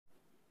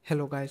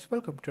Hello guys,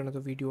 welcome to another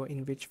video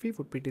in which we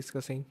would be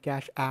discussing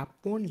Cash App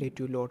won't let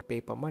you load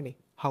paper money.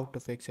 How to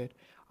fix it?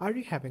 Are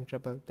you having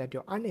trouble that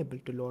you're unable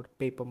to load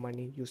paper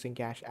money using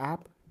Cash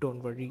App?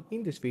 Don't worry,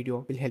 in this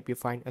video we'll help you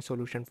find a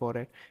solution for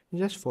it.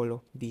 Just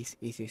follow these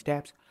easy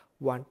steps.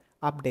 1.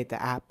 Update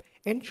the app.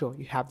 Ensure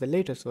you have the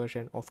latest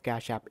version of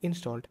Cash App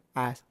installed,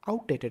 as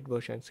outdated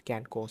versions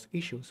can cause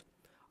issues.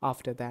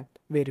 After that,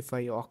 verify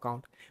your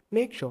account.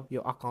 Make sure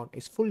your account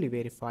is fully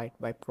verified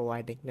by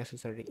providing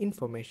necessary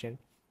information.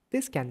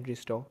 This can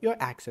restore your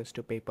access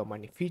to paper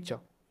money feature.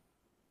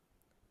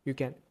 You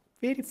can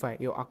verify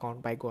your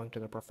account by going to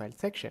the profile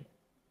section.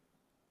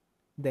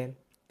 Then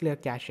clear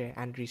cache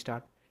and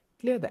restart.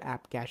 Clear the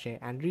app cache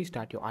and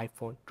restart your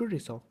iPhone to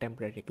resolve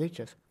temporary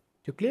glitches.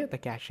 To clear the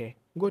cache,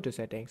 go to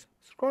settings,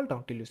 scroll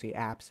down till you see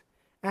apps,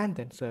 and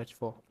then search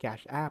for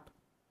cache app.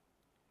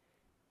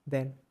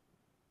 Then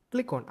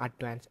click on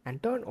Advanced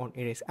and turn on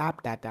Erase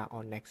App Data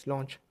on next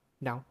launch.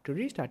 Now to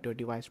restart your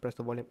device, press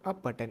the volume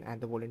up button and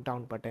the volume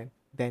down button,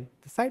 then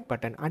the side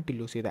button until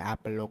you see the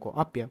Apple logo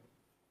appear.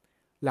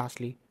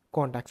 Lastly,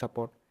 contact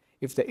support.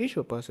 If the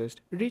issue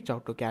persists, reach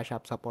out to Cash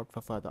App support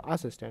for further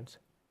assistance.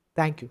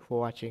 Thank you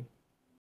for watching.